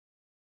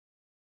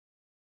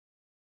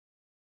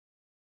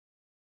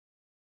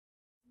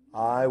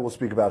I will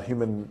speak about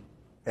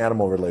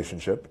human-animal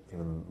relationship.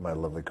 Even my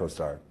lovely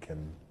co-star can,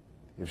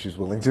 if she's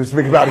willing to,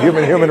 speak about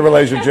human-human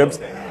relationships.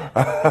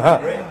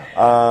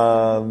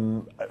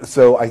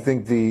 So I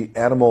think the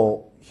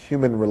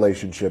animal-human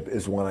relationship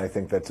is one I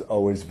think that's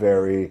always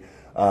very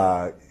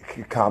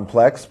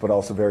complex, but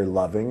also very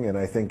loving. And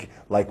I think,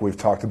 like we've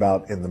talked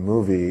about in the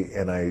movie,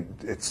 and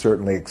it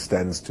certainly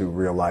extends to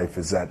real life,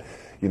 is that,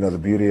 you know, the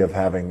beauty of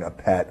having a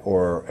pet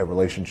or a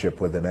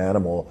relationship with an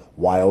animal,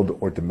 wild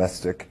or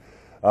domestic,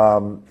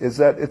 is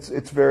that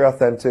it's very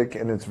authentic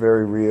and it's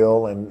very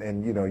real,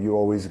 and you know, you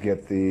always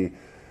get the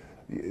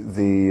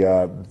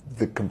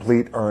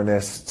complete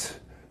earnest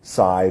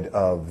side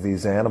of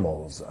these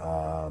animals.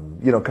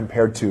 You know,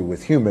 compared to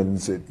with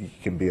humans, it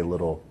can be a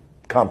little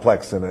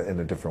complex in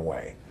a different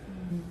way.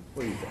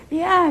 What do you think?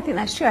 Yeah, I think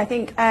that's true. I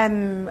think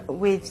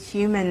with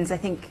humans, I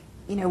think.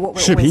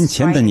 视频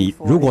前的你，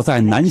如果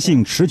在男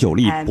性持久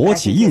力、勃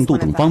起硬度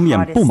等方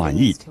面不满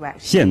意，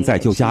现在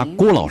就加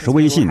郭老师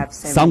微信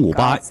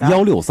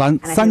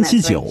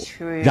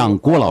358-163-379，让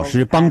郭老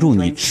师帮助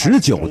你持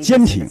久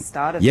坚挺，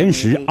延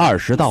时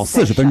20到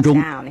40分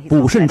钟，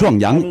补肾壮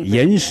阳，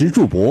延时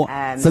助勃，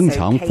增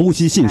强夫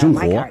妻性生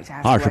活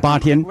，28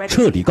天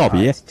彻底告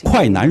别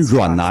快男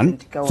软男，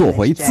做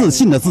回自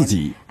信的自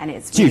己。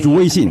记住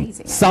微信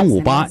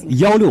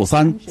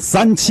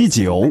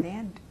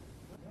358-163-379。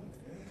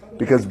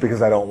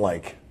 Because I don't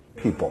like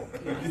people.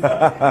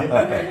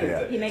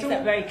 Yeah. He makes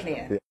that very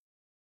clear. Yeah.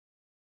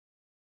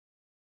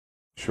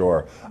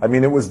 Sure. I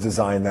mean, it was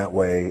designed that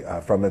way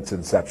from its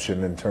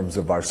inception in terms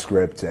of our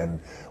script, and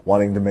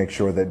wanting to make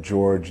sure that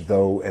George,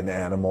 though an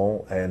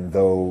animal and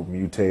though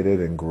mutated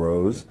and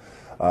grows,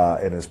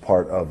 and is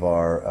part of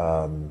our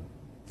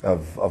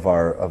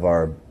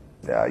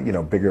you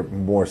know, bigger,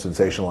 more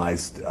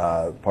sensationalized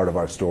part of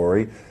our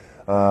story.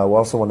 We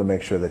also wanted to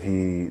make sure that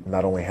he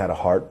not only had a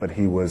heart, but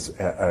he was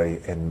a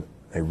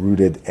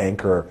rooted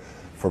anchor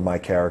for my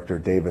character,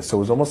 Davis. So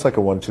it was almost like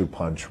a 1-2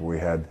 punch, where we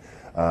had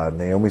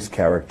Naomi's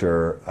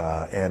character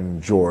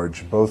and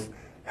George both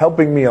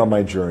helping me on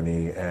my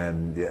journey,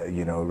 and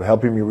you know,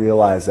 helping me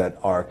realize that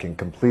arc and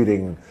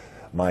completing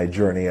my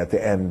journey at the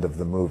end of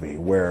the movie,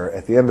 where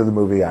at the end of the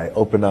movie I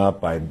open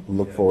up, I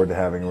look forward to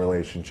having a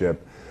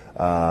relationship.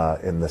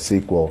 In the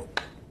sequel,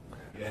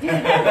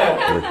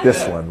 with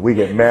this one, we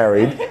get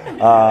married.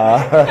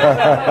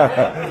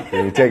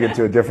 We take it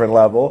to a different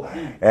level,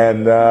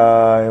 and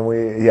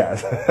we,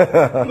 yes.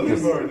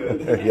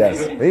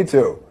 Yes, me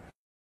too.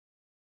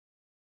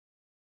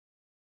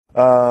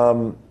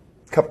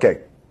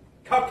 Cupcake.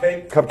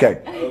 Cupcake.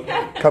 Cupcake.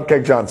 Okay.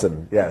 Cupcake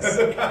Johnson. Yes,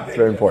 it's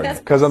very important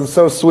because I'm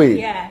so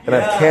sweet and I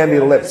have candy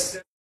lips.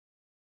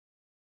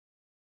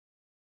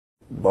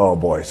 Oh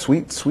boy,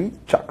 sweet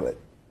chocolate.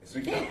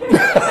 I'm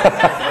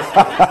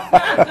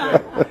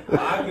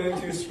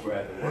going to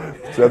spread the word.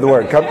 Spread the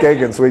word.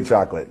 Cupcake and sweet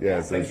chocolate.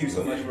 Yes. Thank you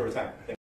so much for your time.